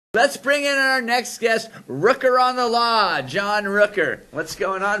Let's bring in our next guest, Rooker on the Law, John Rooker. What's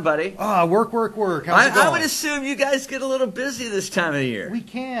going on, buddy? Work. How's it going? I would assume you guys get a little busy this time of year. We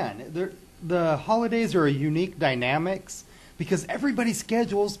can. The holidays are a unique dynamics because everybody's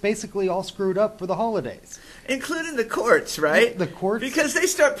schedule's basically all screwed up for the holidays. Including the courts, right? The courts. Because they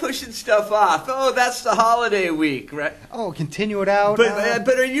start pushing stuff off. Oh, that's the holiday week, right? Oh, continue it out.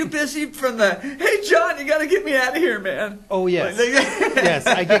 But are you busy from the, hey, John, you got to get me out of here, man? Oh, yes. Yes,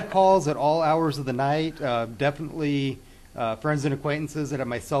 I get calls at all hours of the night. Definitely friends and acquaintances that have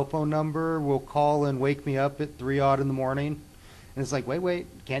my cell phone number will call and wake me up at 3 odd in the morning. And it's like, wait,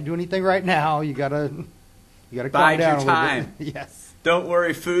 can't do anything right now. You gotta calm down a little bit. Yes. Don't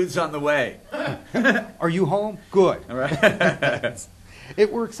worry, food's on the way. Are you home? Good. All right.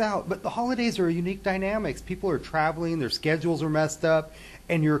 It works out. But the holidays are a unique dynamics. People are traveling, their schedules are messed up,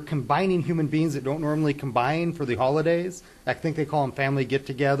 and you're combining human beings that don't normally combine for the holidays. I think they call them family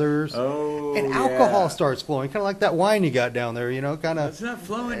get-togethers. Oh, and alcohol starts flowing, kind of like that wine you got down there, kind of. It's not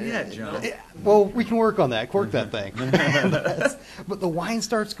flowing yet, John. Well, we can work on that, cork that thing. But the wine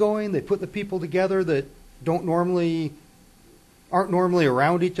starts going. They put the people together that aren't normally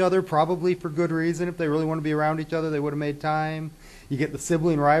around each other, probably for good reason. If they really want to be around each other, they would have made time. You get the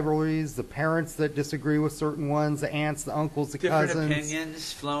sibling rivalries, the parents that disagree with certain ones, the aunts, the uncles, the cousins. Different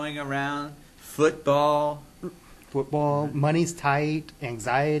opinions flowing around. Football, money's tight,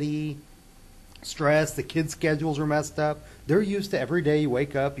 anxiety, stress, the kids' schedules are messed up. They're used to every day you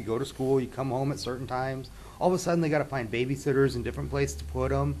wake up, you go to school, you come home at certain times. All of a sudden they got to find babysitters and different places to put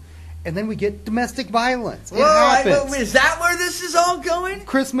them. And then we get domestic violence. It happens. Is that where this is all going?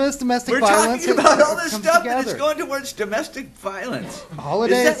 Christmas, domestic violence. We're talking about all this stuff and it's going towards domestic violence.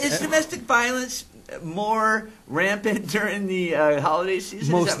 Holidays. Is domestic violence more rampant during the holiday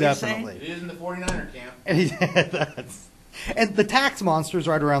season? Most definitely. It is in the 49er camp. And the tax monster's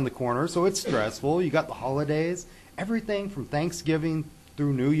right around the corner, so it's stressful. You got the holidays, everything from Thanksgiving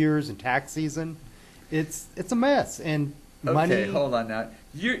through New Year's and tax season. It's a mess. And money. Okay, hold on now.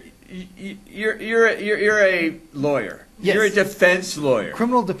 You're a lawyer. Yes. You're a defense lawyer.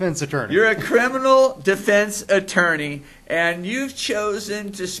 Criminal defense attorney. You're a criminal defense attorney, and you've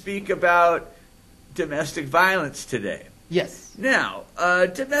chosen to speak about domestic violence today. Yes. Now,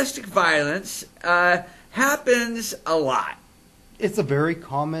 domestic violence happens a lot. It's a very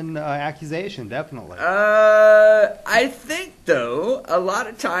common accusation, definitely. I think, though, a lot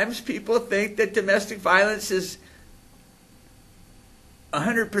of times people think that domestic violence is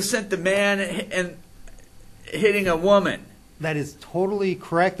 100% the man and hitting a woman. That is totally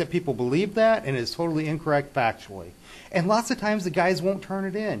correct that people believe that, and it's totally incorrect factually. And lots of times the guys won't turn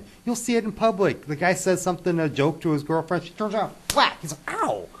it in. You'll see it in public. The guy says something, a joke to his girlfriend. She turns around, whack. He's like,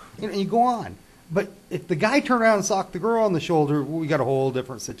 ow. And you go on. But if the guy turned around and socked the girl on the shoulder, we got a whole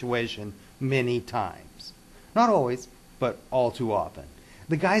different situation many times. Not always, but all too often.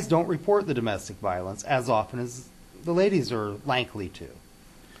 The guys don't report the domestic violence as often as the ladies are likely to.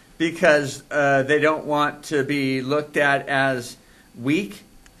 Because they don't want to be looked at as weak?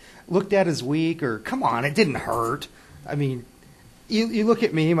 Looked at as weak, or come on, it didn't hurt. I mean, you look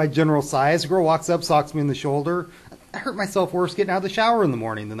at me, my general size. A girl walks up, socks me in the shoulder. I hurt myself worse getting out of the shower in the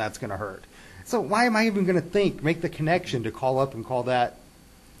morning than that's going to hurt. So why am I even going to make the connection to call up and call that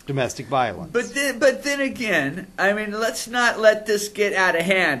domestic violence? But then again, I mean, let's not let this get out of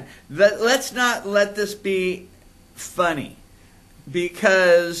hand. Let's not let this be funny.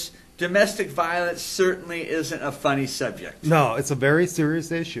 Because domestic violence certainly isn't a funny subject. No, it's a very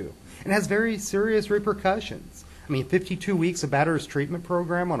serious issue. It has very serious repercussions. I mean, 52 weeks of batterer's treatment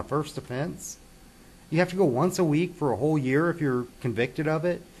program on a first offense. You have to go once a week for a whole year if you're convicted of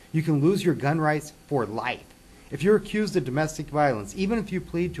it. You can lose your gun rights for life. If you're accused of domestic violence, even if you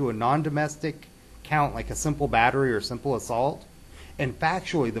plead to a non-domestic count like a simple battery or simple assault, and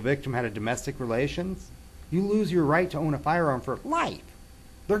factually the victim had a domestic relations, you lose your right to own a firearm for life.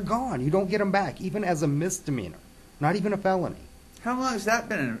 They're gone. You don't get them back, even as a misdemeanor, not even a felony. How long has that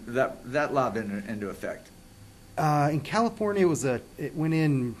been that law been into effect? In California, it went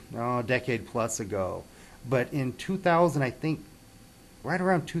in a decade plus ago, but in 2000, I think, right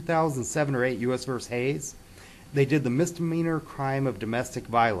around 2007 or 8, U.S. versus Hayes, they did the misdemeanor crime of domestic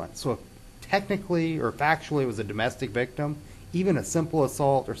violence. So if technically or factually it was a domestic victim, even a simple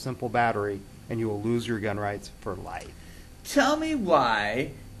assault or simple battery, and you will lose your gun rights for life. Tell me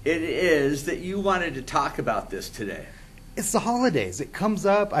why it is that you wanted to talk about this today. It's the holidays. It comes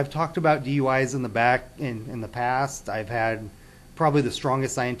up. I've talked about DUIs in the past. I've had probably the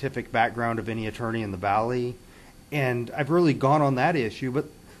strongest scientific background of any attorney in the Valley, and I've really gone on that issue. But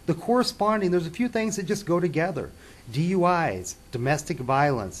the corresponding, there's a few things that just go together. DUIs, domestic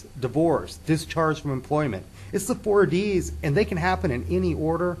violence, divorce, discharge from employment. It's the 4Ds, and they can happen in any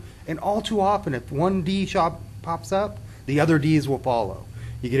order. And all too often, if one D pops up, the other Ds will follow.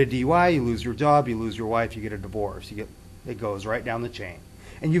 You get a DUI, you lose your job, you lose your wife, you get a divorce. It goes right down the chain.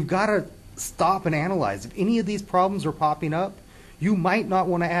 And you've got to stop and analyze. If any of these problems are popping up, you might not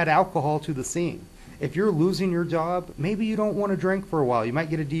want to add alcohol to the scene. If you're losing your job, maybe you don't want to drink for a while. You might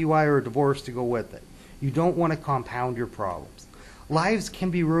get a DUI or a divorce to go with it. You don't want to compound your problems. Lives can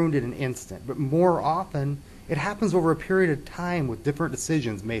be ruined in an instant, but more often, it happens over a period of time with different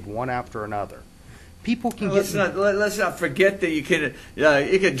decisions made one after another. People can let's not forget that you can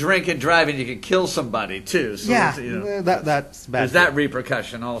drink and drive and you can kill somebody too. So yeah, there's that's bad. that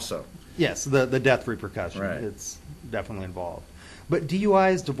repercussion also. Yes, the death repercussion. Right. It's definitely involved. But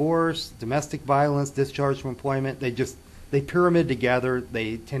DUIs, divorce, domestic violence, discharge from employment, they pyramid together.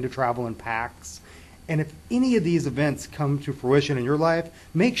 They tend to travel in packs. And if any of these events come to fruition in your life,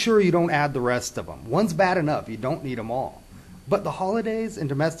 make sure you don't add the rest of them. One's bad enough. You don't need them all. But the holidays and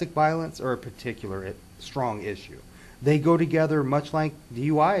domestic violence are a particular strong issue. They go together much like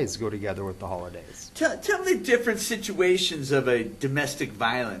DUIs go together with the holidays. Tell me different situations of a domestic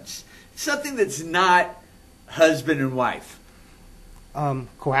violence. Something that's not husband and wife.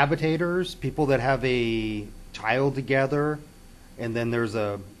 Cohabitators, people that have a child together, and then there's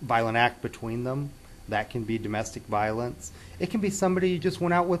a violent act between them. That can be domestic violence. It can be somebody you just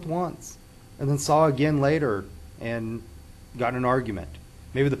went out with once and then saw again later and got in an argument.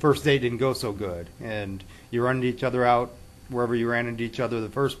 Maybe the first date didn't go so good, and you run into each other out wherever you ran into each other in the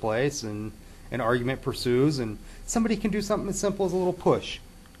first place, and an argument pursues, and somebody can do something as simple as a little push.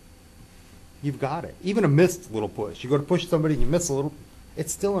 You've got it. Even a missed little push. You go to push somebody and you miss a little.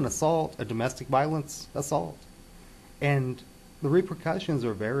 It's still an assault, a domestic violence assault. And the repercussions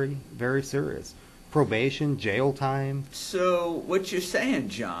are very, very serious. Probation, jail time. So what you're saying,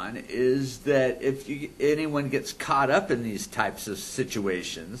 John, is that if anyone gets caught up in these types of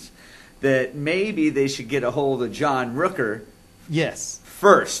situations, that maybe they should get a hold of John Rooker. Yes.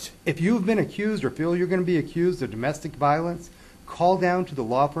 First. If you've been accused or feel you're going to be accused of domestic violence, call down to the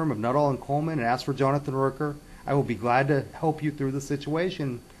law firm of Nuttall and Coleman and ask for Jonathan Rooker. I will be glad to help you through the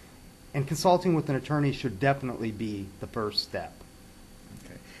situation. And consulting with an attorney should definitely be the first step.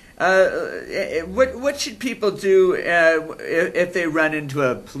 What should people do if they run into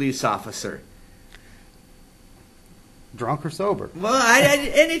a police officer? Drunk or sober? Well,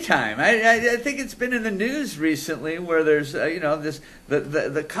 anytime. I think it's been in the news recently where there's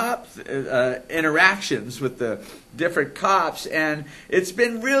the cops interactions with the different cops, and it's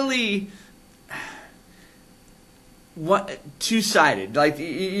been really two-sided. Like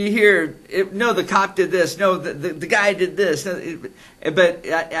you hear, no, the cop did this, no, the guy did this, but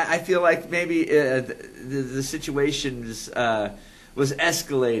I feel like maybe the situation was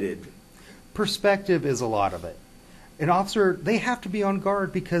escalated. Perspective is a lot of it. An officer, they have to be on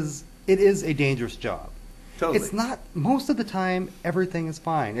guard because it is a dangerous job. Totally. It's not, most of the time, everything is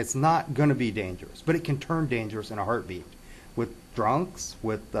fine. It's not going to be dangerous, but it can turn dangerous in a heartbeat. With drunks,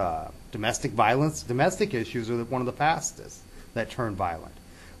 with domestic violence, domestic issues are one of the fastest that turn violent.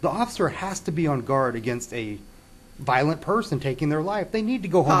 The officer has to be on guard against a violent person taking their life. They need to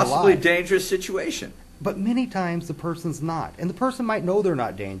go home alive. Possibly dangerous situation. But many times the person's not. And the person might know they're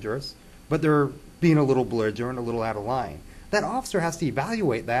not dangerous, but they're being a little belligerent, a little out of line. That officer has to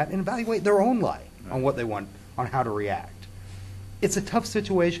evaluate that and evaluate their own life on what they want, on how to react. It's a tough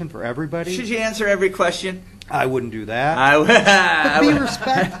situation for everybody. Should you answer every question? I wouldn't do that. But be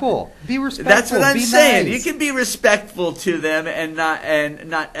respectful. Be respectful. That's what I'm saying. Nice. You can be respectful to them and not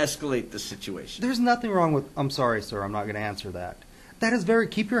escalate the situation. There's nothing wrong with, I'm sorry, sir, I'm not going to answer that. That is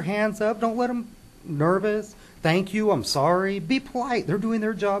keep your hands up. Don't let them nervous. Thank you, I'm sorry. Be polite. They're doing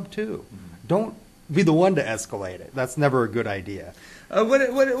their job too. Don't be the one to escalate it. That's never a good idea.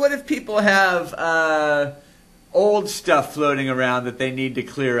 What if people have old stuff floating around that they need to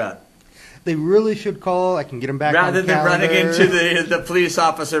clear up? They really should call. I can get them back on the calendar. Rather than running into the police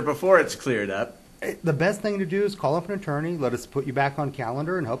officer before it's cleared up. The best thing to do is call up an attorney, let us put you back on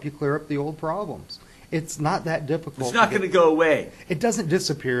calendar, and help you clear up the old problems. It's not that difficult. It's not going to go away. It doesn't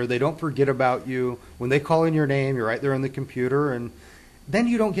disappear. They don't forget about you. When they call in your name, you're right there on the computer, and then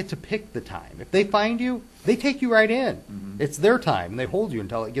you don't get to pick the time. If they find you, they take you right in. Mm-hmm. It's their time, and they hold you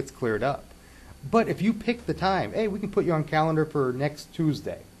until it gets cleared up. But if you pick the time, hey, we can put you on calendar for next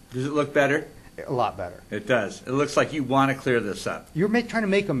Tuesday. Does it look better? A lot better. It does. It looks like you want to clear this up. You're trying to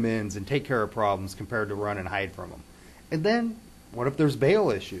make amends and take care of problems compared to run and hide from them. And then, what if there's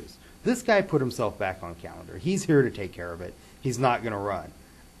bail issues? This guy put himself back on calendar. He's here to take care of it. He's not going to run.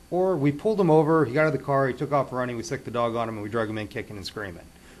 Or we pulled him over, he got out of the car, he took off running, we sicked the dog on him, and we drug him in kicking and screaming.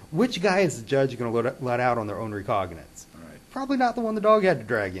 Which guy is the judge going to let out on their own recognizance? Right. Probably not the one the dog had to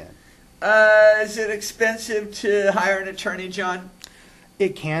drag in. Is it expensive to hire an attorney, John?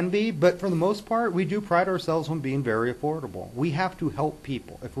 It can be, but for the most part, we do pride ourselves on being very affordable. We have to help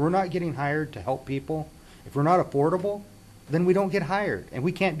people. If we're not getting hired to help people, if we're not affordable, then we don't get hired, and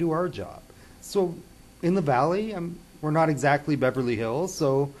we can't do our job. So in the Valley, we're not exactly Beverly Hills,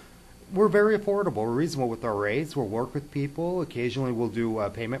 so we're very affordable. We're reasonable with our rates. We'll work with people. Occasionally we'll do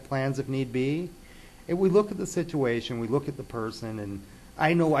payment plans if need be. And we look at the situation, we look at the person, and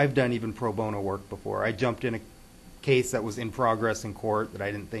I know I've done even pro bono work before. I jumped in a case that was in progress in court that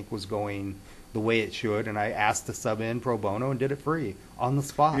I didn't think was going the way it should, and I asked to sub in pro bono and did it free on the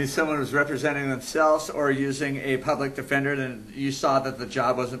spot. You someone was representing themselves or using a public defender, and you saw that the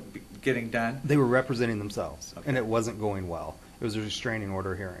job wasn't getting done? They were representing themselves, Okay. and it wasn't going well. It was a restraining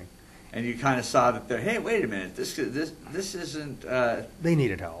order hearing. And you kind of saw that hey, wait a minute, this isn't. They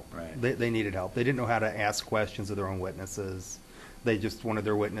needed help. Right. They needed help. They didn't know how to ask questions of their own witnesses. They just wanted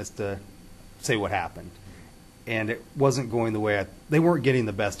their witness to say what happened. And it wasn't going the way they weren't getting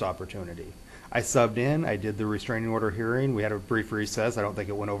the best opportunity. I subbed in. I did the restraining order hearing. We had a brief recess. I don't think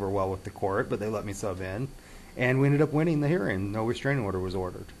it went over well with the court, but they let me sub in. And we ended up winning the hearing. No restraining order was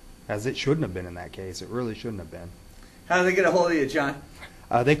ordered, as it shouldn't have been in that case. It really shouldn't have been. How do they get a hold of you, John?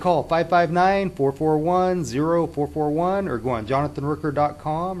 They call 559-441-0441 or go on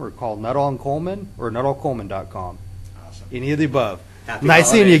jonathanrooker.com or call Nuttall and Coleman or nuttallcoleman.com. Awesome. Any of the above. Happy Nice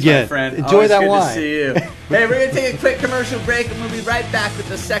seeing you holidays, my again. friend. Enjoy Always that good wine. to see you. Hey, we're going to take a quick commercial break, and we'll be right back with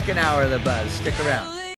the second hour of The Buzz. Stick around.